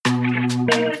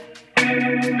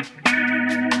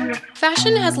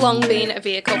Fashion has long been a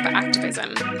vehicle for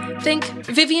activism. Think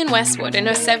Vivienne Westwood in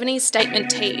her 70s statement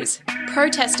tees,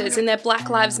 protesters in their Black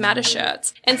Lives Matter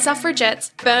shirts, and suffragettes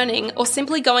burning or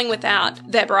simply going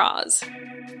without their bras.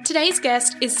 Today's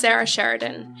guest is Sarah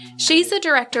Sheridan. She's the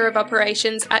Director of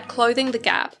Operations at Clothing the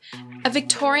Gap, a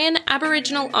Victorian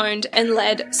Aboriginal-owned and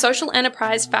led social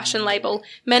enterprise fashion label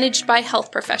managed by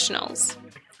health professionals.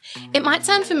 It might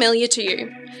sound familiar to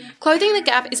you. Clothing the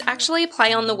Gap is actually a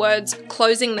play on the words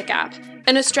Closing the Gap,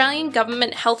 an Australian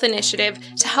government health initiative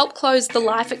to help close the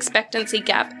life expectancy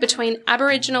gap between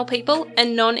Aboriginal people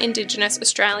and non-Indigenous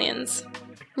Australians.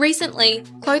 Recently,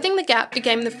 Clothing the Gap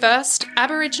became the first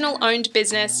Aboriginal-owned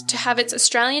business to have its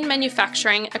Australian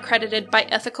manufacturing accredited by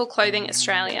Ethical Clothing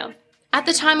Australia. At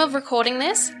the time of recording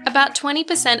this, about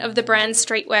 20% of the brand's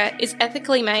streetwear is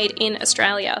ethically made in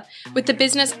Australia, with the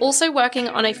business also working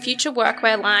on a future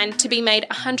workwear line to be made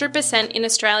 100% in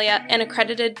Australia and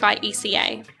accredited by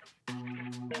ECA.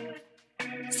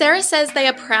 Sarah says they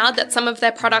are proud that some of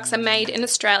their products are made in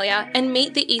Australia and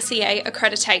meet the ECA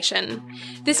accreditation.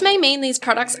 This may mean these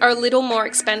products are a little more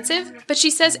expensive, but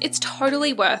she says it's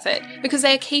totally worth it because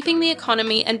they are keeping the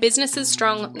economy and businesses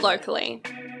strong locally.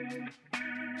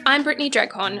 I'm Brittany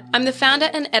Dreghorn. I'm the founder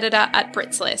and editor at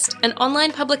Brits List, an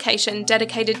online publication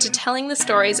dedicated to telling the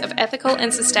stories of ethical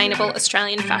and sustainable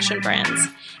Australian fashion brands.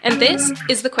 And this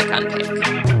is The Quick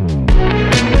Unpick.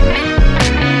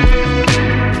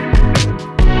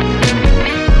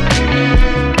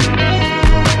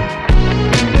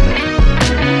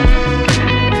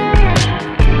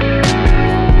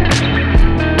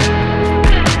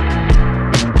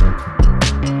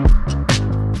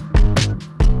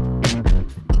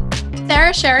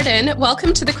 Sarah Sheridan,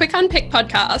 welcome to the Quick Unpick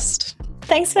podcast.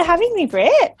 Thanks for having me,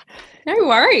 Britt. No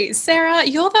worries. Sarah,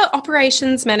 you're the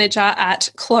operations manager at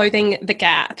Clothing the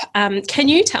Gap. Can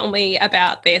you tell me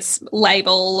about this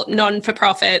label,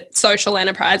 non-for-profit social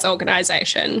enterprise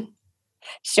organisation?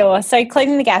 Sure. So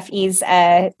Clothing the Gap is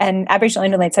an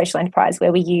Aboriginal led social enterprise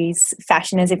where we use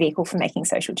fashion as a vehicle for making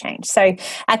social change. So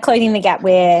at Clothing the Gap,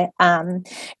 we're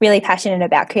really passionate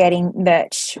about creating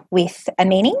merch with a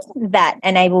meaning that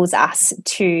enables us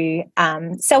to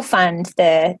self-fund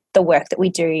the work that we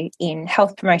do in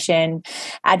health promotion,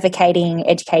 advocating,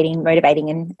 educating,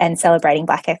 motivating and celebrating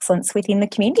Black excellence within the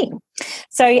community.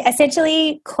 So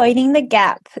essentially, Clothing the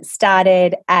Gap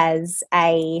started as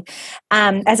a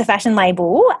fashion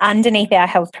label underneath our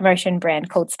health promotion brand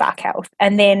called Spark Health.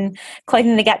 And then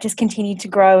Clothing the Gap just continued to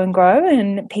grow,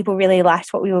 and people really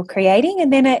liked what we were creating.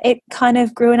 And then it kind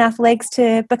of grew enough legs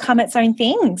to become its own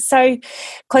thing. So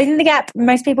Clothing the Gap,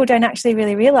 most people don't actually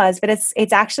really realise, but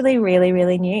it's actually really,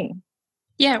 really new.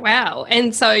 Yeah, wow.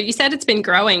 And so you said it's been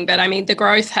growing, but I mean, the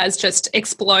growth has just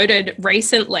exploded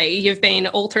recently. You've been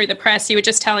all through the press. You were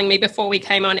just telling me before we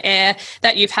came on air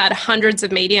that you've had hundreds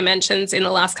of media mentions in the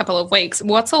last couple of weeks.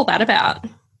 What's all that about?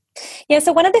 Yeah,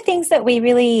 so one of the things that we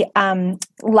really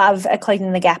love at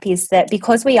Clothing the Gap is that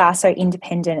because we are so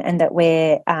independent and that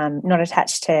we're not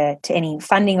attached to any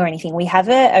funding or anything, we have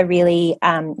a really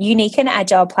unique and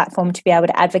agile platform to be able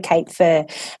to advocate for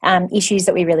issues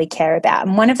that we really care about.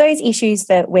 And one of those issues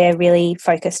that we're really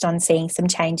focused on seeing some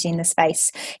change in the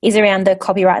space is around the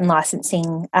copyright and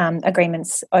licensing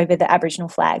agreements over the Aboriginal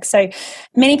flag. So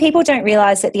many people don't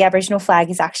realise that the Aboriginal flag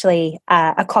is actually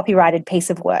a copyrighted piece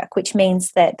of work, which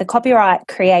means that the copyright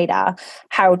creator,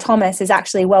 Harold Thomas, is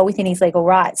actually well within his legal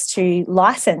rights to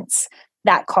license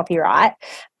that copyright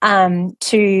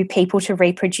to people to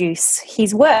reproduce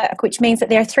his work, which means that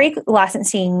there are 3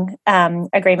 licensing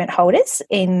agreement holders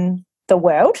in the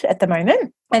world at the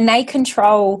moment, and they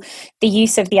control the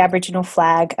use of the Aboriginal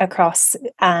flag across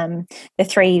the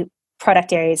 3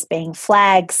 product areas being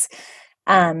flags,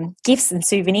 gifts and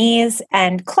souvenirs,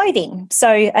 and clothing.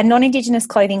 So a non-Indigenous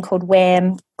clothing called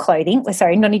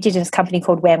non-Indigenous company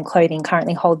called Wham Clothing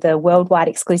currently hold the worldwide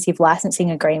exclusive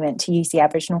licensing agreement to use the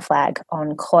Aboriginal flag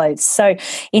on clothes. So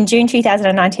in June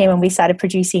 2019, when we started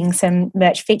producing some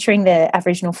merch featuring the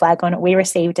Aboriginal flag on it, we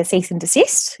received a cease and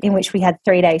desist in which we had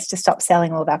 3 days to stop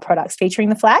selling all of our products featuring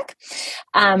the flag.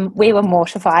 We were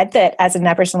mortified that as an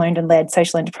Aboriginal-owned and led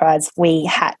social enterprise, we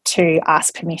had to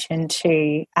ask permission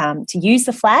to use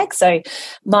the flag. So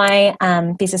my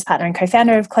business partner and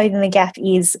co-founder of Clothing the Gap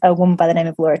is a woman by the name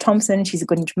of Laura Thompson. She's a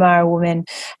Gunditjmara woman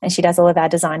and she does all of our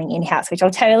designing in-house, which I'll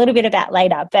tell you a little bit about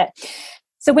later. But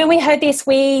so when we heard this,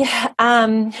 we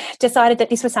decided that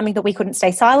this was something that we couldn't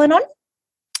stay silent on.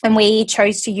 And we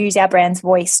chose to use our brand's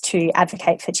voice to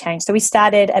advocate for change. So we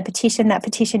started a petition. That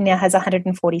petition now has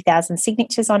 140,000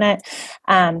 signatures on it.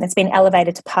 It's been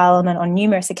elevated to Parliament on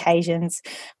numerous occasions.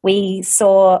 We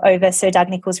saw over Sir Doug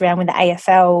Nicholls' round when the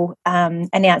AFL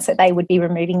announced that they would be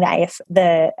removing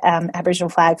the Aboriginal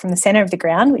flag from the centre of the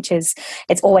ground, which is,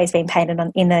 it's always been painted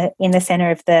in the centre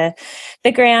of the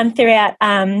ground throughout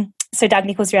so Doug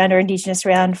Nicholls round or Indigenous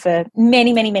round for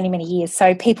many, many, many, many years.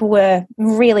 So people were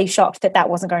really shocked that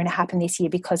wasn't going to happen this year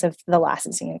because of the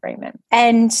licensing agreement.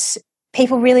 And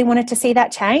people really wanted to see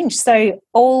that change. So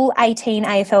all 18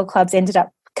 AFL clubs ended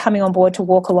up coming on board to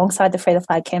walk alongside the Free the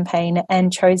Flag campaign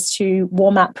and chose to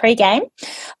warm up pre-game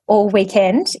all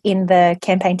weekend in the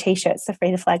campaign T-shirts, the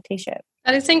Free the Flag T-shirt.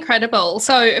 That is incredible.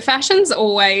 So fashion's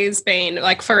always been,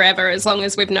 like forever, as long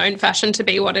as we've known fashion to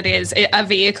be what it is, a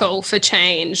vehicle for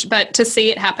change. But to see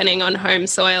it happening on home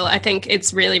soil, I think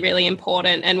it's really, really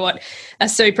important, and what a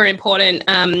super important,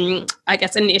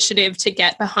 initiative to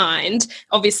get behind.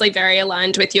 Obviously very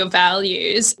aligned with your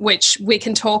values, which we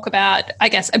can talk about, I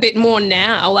guess, a bit more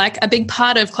now. Like a big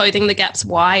part of Clothing the Gap's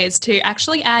why is to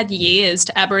actually add years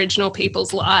to Aboriginal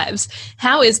people's lives.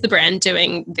 How is the brand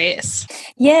doing this?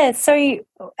 Yeah, so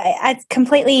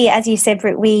completely, as you said,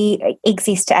 we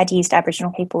exist to add years to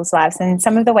Aboriginal people's lives, and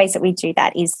some of the ways that we do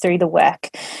that is through the work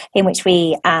in which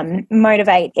we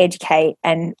motivate, educate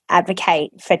and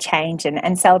advocate for change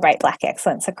and celebrate Black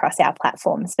excellence across our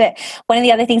platforms. But one of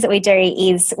the other things that we do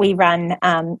is we run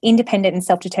independent and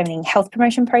self-determining health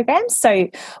promotion programs. So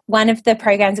one of the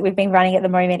programs that we've been running at the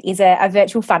moment is a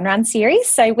virtual fun run series.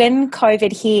 So when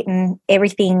COVID hit and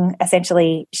everything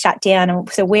essentially shut down, and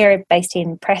so we're based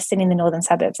in Preston in the northern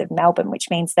suburbs of Melbourne, which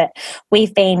means that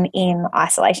we've been in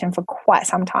isolation for quite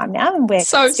some time now, and we're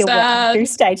so still sad. working through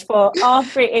stage 4.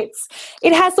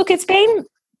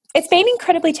 It's been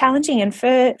incredibly challenging, and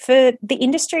for the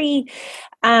industry,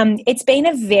 it's been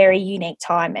a very unique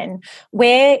time, and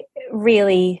we're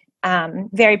really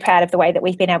very proud of the way that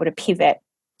we've been able to pivot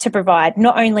to provide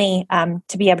not only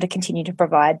to be able to continue to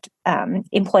provide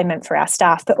employment for our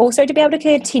staff, but also to be able to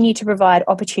continue to provide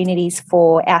opportunities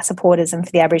for our supporters and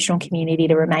for the Aboriginal community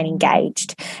to remain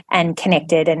engaged and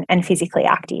connected and physically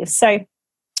active. So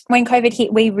when COVID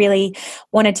hit, we really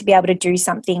wanted to be able to do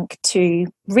something to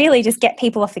really just get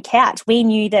people off the couch. We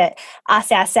knew that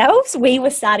ourselves, we were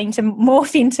starting to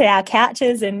morph into our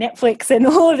couches and Netflix and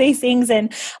all of these things.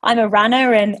 And I'm a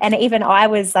runner, and even I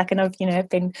was like, and I've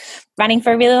been running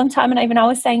for a really long time. And even I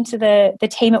was saying to the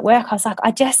team at work, I was like,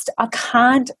 I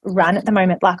can't run at the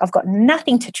moment. Like, I've got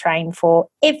nothing to train for.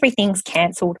 Everything's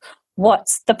cancelled.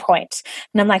 What's the point?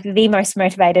 And I'm like the most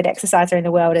motivated exerciser in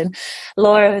the world. And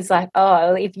Laura was like,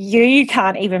 oh, if you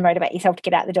can't even motivate yourself to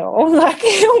get out the door, like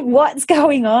what's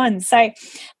going on? So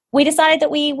we decided that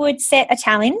we would set a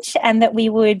challenge and that we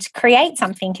would create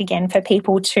something again for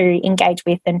people to engage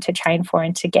with and to train for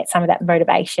and to get some of that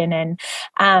motivation and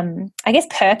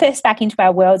purpose back into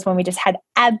our worlds when we just had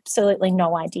absolutely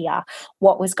no idea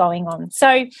what was going on.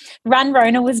 So Run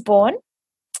Rona was born.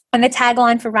 And the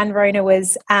tagline for Run Rona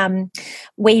was,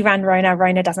 we run Rona,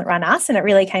 Rona doesn't run us. And it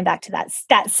really came back to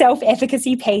that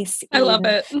self-efficacy piece. I love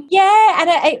it. Yeah,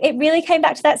 and it really came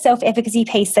back to that self-efficacy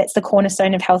piece that's the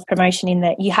cornerstone of health promotion, in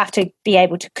that you have to be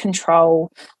able to control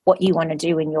what you want to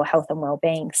do in your health and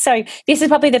well-being. So this is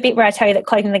probably the bit where I tell you that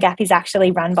Clothing the Gap is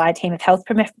actually run by a team of health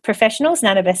professionals.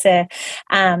 None of us are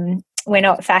we're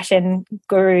not fashion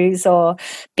gurus or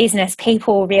business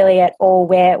people really at all.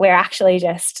 We're actually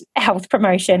just health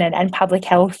promotion and public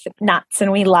health nuts,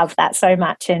 and we love that so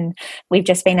much. And we've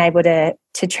just been able to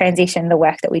transition the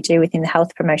work that we do within the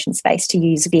health promotion space to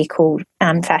use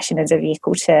fashion as a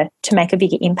vehicle to make a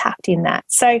bigger impact in that.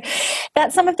 So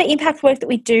that's some of the impact work that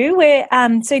we do.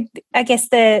 So I guess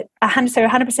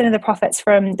 100% of the profits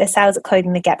from the sales at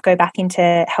Clothing the Gap go back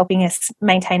into helping us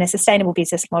maintain a sustainable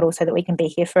business model so that we can be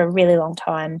here for a really long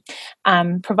time,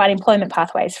 provide employment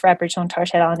pathways for Aboriginal and Torres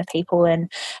Strait Islander people, and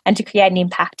to create an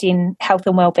impact in health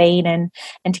and wellbeing, and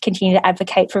to continue to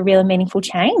advocate for real and meaningful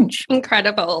change.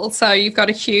 Incredible. So you've got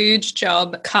a huge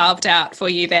job carved out for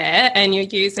you there, and you're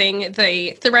using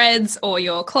the threads or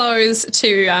your clothes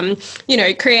to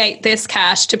create this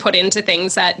cash to put into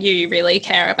things that you really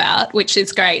care about, which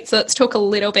is great. So let's talk a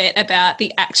little bit about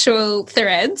the actual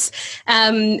threads.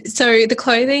 So the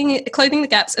Clothing the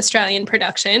Gap's Australian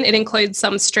production, it includes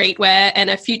some streetwear and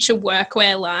a future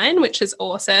workwear line, which is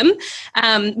awesome.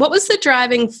 What was the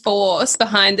driving force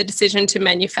behind the decision to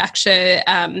manufacture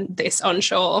this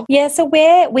onshore? Yeah, so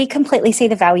we completely we see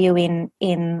the value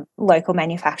in local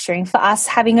manufacturing. For us,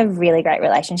 having a really great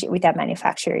relationship with our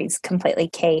manufacturer is completely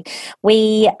key.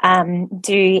 We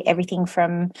do everything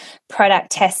from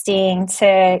product testing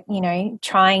to,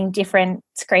 trying different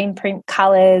screen print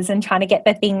colours and trying to get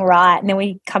the thing right. And then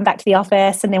we come back to the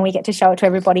office and then we get to show it to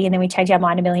everybody, and then we change our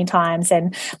mind a million times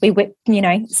and we whip,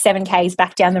 7Ks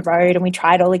back down the road and we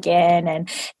try it all again. And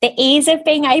the ease of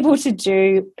being able to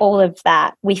do all of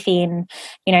that within,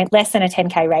 less than a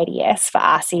 10K radius for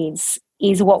us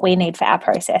is what we need for our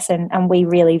process. And we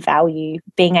really value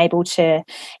being able to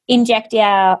inject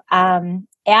our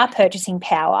purchasing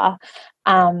power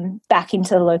back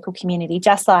into the local community,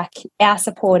 just like our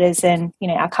supporters and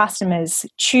our customers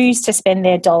choose to spend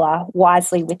their dollar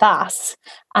wisely with us.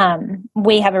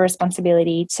 We have a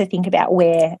responsibility to think about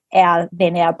where our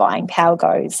buying power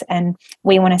goes, and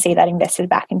we want to see that invested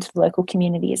back into the local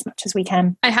community as much as we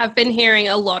can. I have been hearing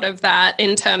a lot of that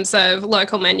in terms of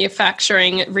local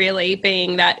manufacturing really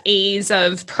being that ease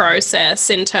of process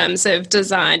in terms of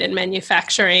design and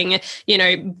manufacturing,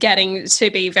 getting to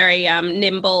be very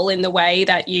nimble in the way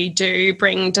that you do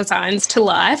bring designs to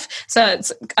life. So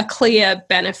it's a clear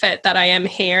benefit that I am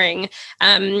hearing.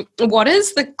 What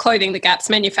is the Clothing the Gap's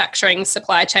manufacturing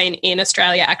supply chain in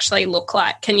Australia actually look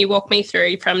like? Can you walk me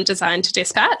through from design to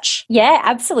dispatch? Yeah,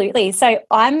 absolutely. So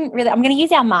I'm going to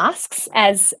use our masks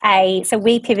so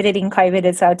we pivoted in COVID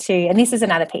as well too. And this is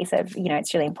another piece of,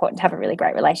 it's really important to have a really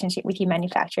great relationship with your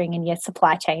manufacturing and your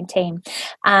supply chain team.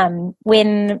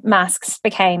 When masks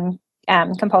became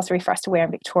compulsory for us to wear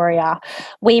in Victoria,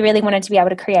 we really wanted to be able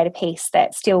to create a piece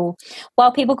that still,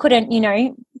 while people couldn't,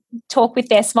 talk with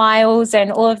their smiles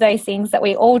and all of those things that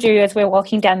we all do as we're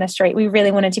walking down the street, we really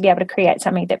wanted to be able to create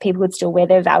something that people would still wear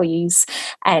their values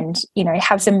and,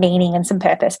 have some meaning and some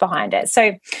purpose behind it.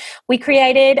 So we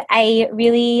created a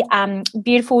really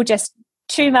beautiful, just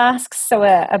two masks, so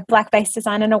a black-based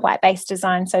design and a white-based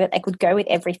design, so that they could go with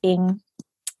everything.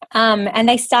 And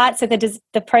they start, so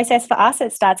the process for us,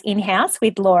 it starts in-house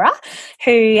with Laura,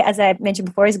 who, as I mentioned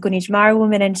before, is a Goonage Mara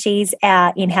woman, and she's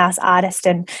our in-house artist.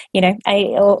 And,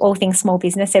 all things small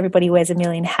business, everybody wears a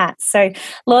million hats. So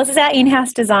Laura's is our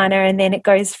in-house designer, and then it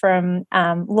goes from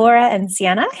Laura and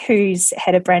Sienna, who's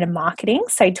head of brand and marketing.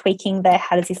 So tweaking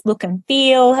how does this look and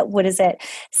feel? What does it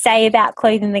say about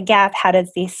Clothing the Gap?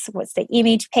 What's the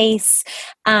image piece?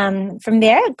 From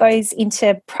there, it goes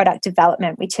into product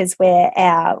development, which is where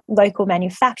our local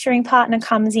manufacturing partner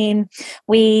comes in.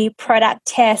 We product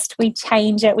test, we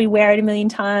change it, we wear it a million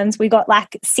times. We got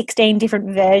 16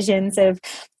 different versions of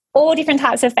all different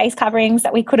types of face coverings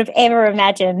that we could have ever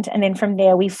imagined. And then from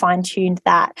there, we fine-tuned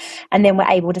that. And then we're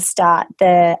able to start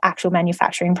the actual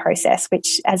manufacturing process,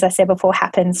 which, as I said before,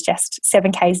 happens just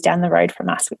 7Ks down the road from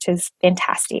us, which is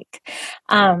fantastic.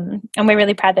 And we're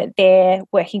really proud that they're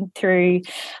working through,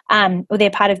 they're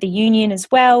part of the union as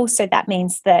well. So that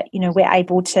means that, we're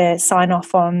able to sign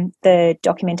off on the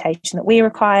documentation that we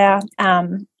require.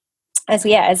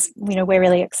 We're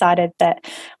really excited that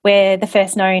we're the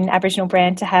first known Aboriginal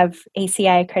brand to have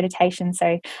ECA accreditation.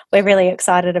 So we're really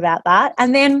excited about that.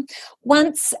 And then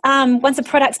once a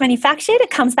product's manufactured, it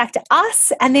comes back to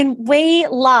us. And then we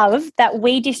love that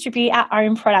we distribute our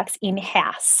own products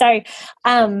in-house. So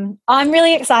I'm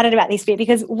really excited about this bit,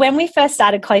 because when we first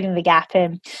started Clothing the Gap,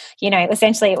 and,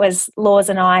 essentially it was Laws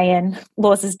and I and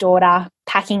Laws' daughter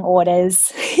packing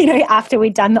orders, after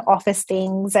we'd done the office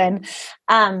things. And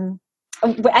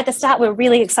at the start, we're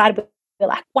really excited. We're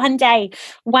like, one day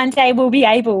we'll be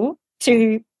able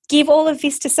to give all of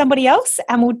this to somebody else,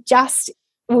 and we'll just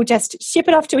ship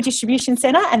it off to a distribution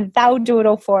centre and they'll do it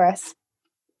all for us.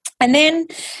 And then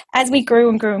as we grew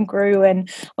and grew and grew, and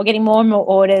we're getting more and more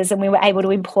orders, and we were able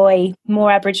to employ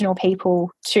more Aboriginal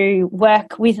people to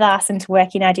work with us and to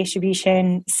work in our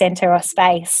distribution centre or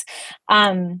space,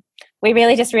 we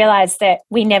really just realised that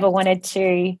we never wanted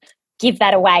to give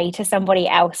that away to somebody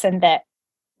else, and that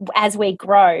as we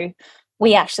grow,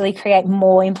 we actually create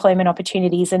more employment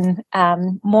opportunities and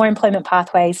more employment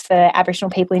pathways for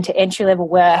Aboriginal people into entry-level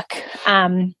work,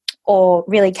 or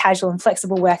really casual and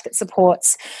flexible work that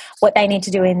supports what they need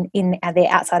to do in their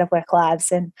outside of work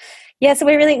lives. And so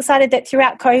we're really excited that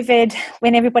throughout COVID,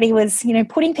 when everybody was,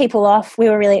 putting people off, we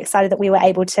were really excited that we were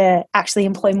able to actually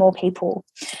employ more people.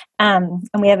 And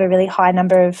we have a really high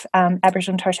number of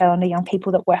Aboriginal and Torres Strait Islander young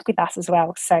people that work with us as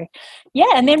well. So,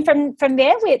 and then from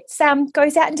there, it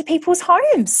goes out into people's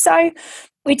homes. So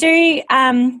we do,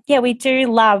 we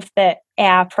do love that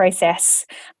our process,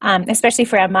 especially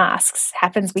for our masks,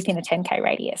 happens within a 10K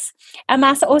radius. Our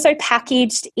masks are also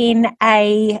packaged in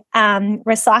a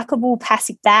recyclable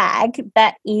plastic bag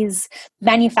that is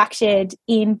manufactured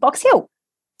in Box Hill.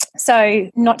 So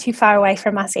not too far away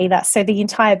from us either. So the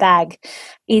entire bag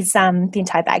is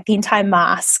the entire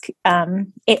mask.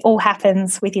 It all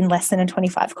happens within less than a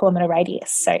 25-kilometre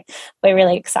radius. So we're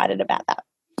really excited about that.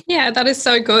 Yeah, that is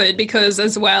so good because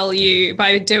as well,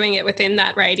 by doing it within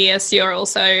that radius, you're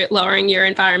also lowering your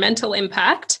environmental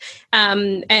impact.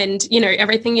 And,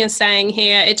 everything you're saying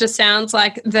here, it just sounds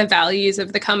like the values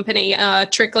of the company are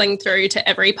trickling through to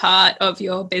every part of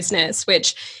your business,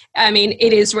 which,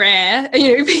 it is rare.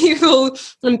 People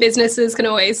and businesses can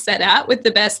always set out with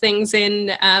the best things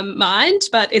in mind,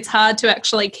 but it's hard to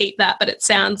actually keep that. But it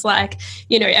sounds like,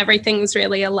 everything's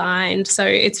really aligned. So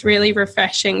it's really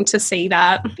refreshing to see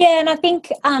that. Yeah, and I think,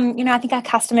 I think our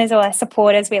customers, or our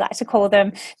supporters, we like to call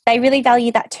them, they really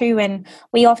value that too. And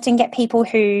we often get people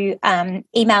who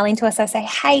email into us and say,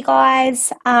 hey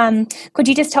guys, could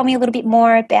you just tell me a little bit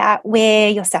more about where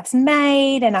your stuff's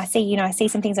made? And I see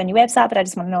some things on your website, but I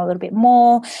just want to know a little bit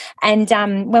more. And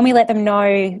when we let them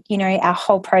know, our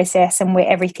whole process and where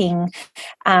everything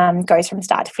goes from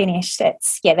start to finish,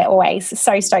 they're always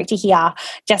so stoked to hear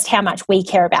just how much we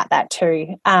care about that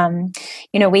too.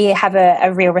 We have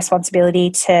a real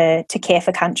responsibility to care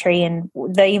for country, and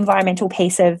the environmental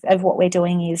piece of what we're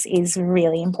doing is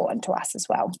really important to us as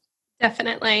well.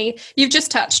 Definitely. You've just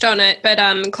touched on it, but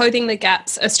Clothing the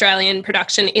Gap's Australian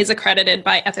production is accredited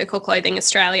by Ethical Clothing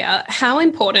Australia. How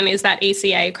important is that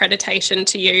ECA accreditation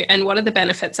to you, and what are the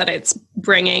benefits that it's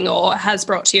bringing or has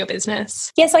brought to your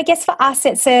business? Yes, I guess for us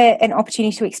it's an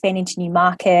opportunity to expand into new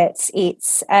markets.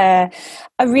 It's a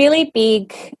really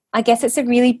big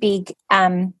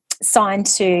sign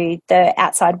to the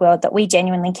outside world that we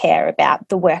genuinely care about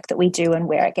the work that we do and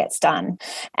where it gets done.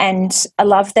 And I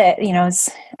love that,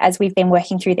 as we've been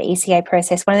working through the ECA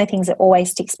process, one of the things that always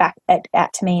sticks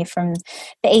out to me from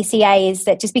the ECA is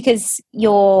that just because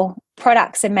your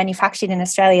products are manufactured in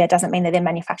Australia doesn't mean that they're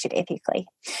manufactured ethically.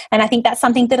 And I think that's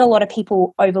something that a lot of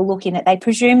people overlook, in that they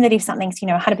presume that if something's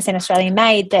 100% Australian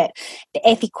made, that the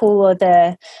ethical or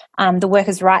the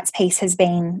workers' rights piece has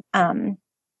been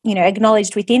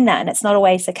acknowledged within that, and it's not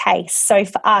always the case. So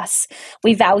for us,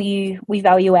 we value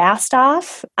our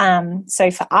staff.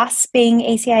 So for us, being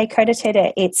ECA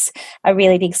accredited, it's a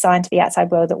really big sign to the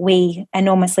outside world that we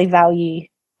enormously value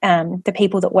the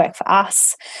people that work for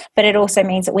us, but it also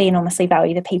means that we enormously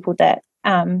value the people that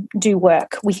do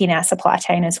work within our supply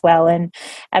chain as well. And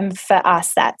for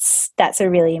us, that's a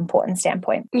really important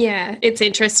standpoint. Yeah, it's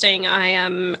interesting.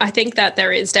 I think that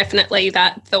there is definitely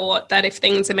that thought that if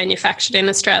things are manufactured in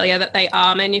Australia, that they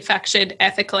are manufactured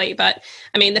ethically. But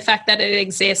the fact that it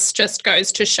exists just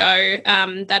goes to show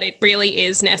that it really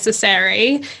is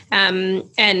necessary. And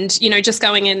just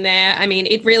going in there,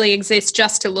 it really exists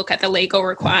just to look at the legal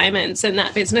requirements, and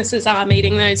that businesses are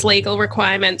meeting those legal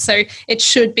requirements. So it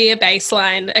should be a baseline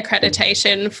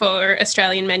accreditation for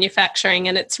Australian manufacturing,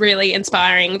 and it's really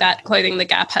inspiring that Clothing the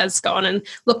Gap has gone and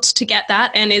looked to get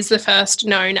that, and is the first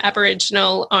known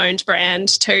Aboriginal owned brand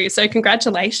too. So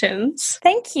congratulations.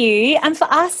 Thank you. And for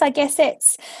us, I guess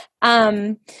it's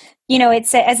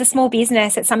as a small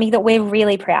business, it's something that we're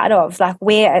really proud of. Like,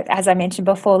 as I mentioned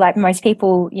before, like most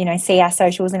people, see our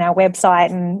socials and our website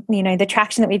and, the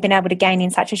traction that we've been able to gain in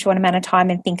such a short amount of time,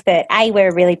 and think that, we're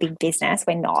a really big business.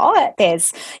 We're not.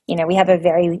 There's, we have a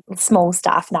very small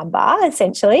staff number,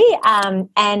 essentially,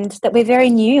 and that we're very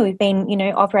new. We've been,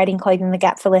 operating Clothing the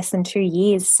Gap for less than 2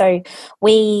 years. So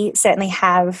we certainly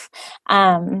have,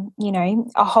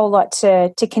 a whole lot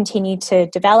to continue to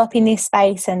develop in this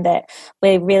space, and that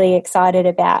we're really excited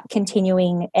about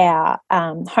continuing our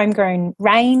homegrown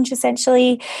range,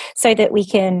 essentially, so that we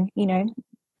can,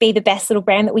 be the best little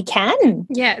brand that we can.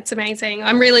 Yeah, it's amazing.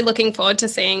 I'm really looking forward to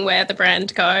seeing where the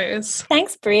brand goes.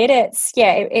 Thanks, Britt.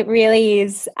 It really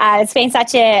is. It's been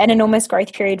such an enormous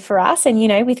growth period for us, and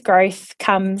with growth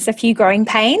comes a few growing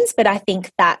pains, but I think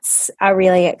that's a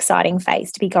really exciting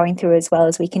phase to be going through, as well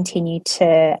as we continue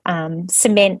to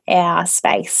cement our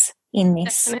space in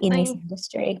this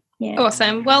industry. Yeah.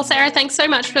 Awesome. Well, Sarah, thanks so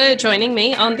much for joining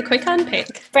me on The Quick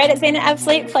Unpick. Brett, it's been an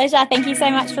absolute pleasure. Thank you so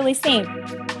much for listening.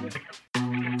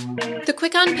 The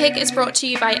Quick Unpick is brought to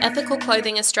you by Ethical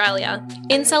Clothing Australia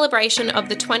in celebration of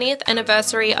the 20th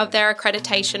anniversary of their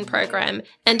accreditation program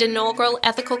and inaugural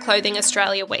Ethical Clothing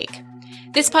Australia Week.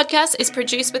 This podcast is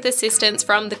produced with assistance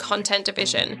from the Content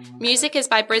Division. Music is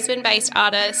by Brisbane-based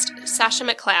artist Sasha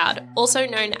McLeod, also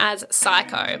known as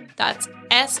Psycho. That's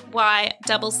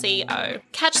SYCCO.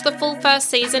 Catch the full first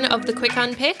season of The Quick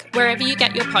Unpick wherever you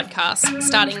get your podcasts,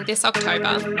 starting this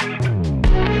October.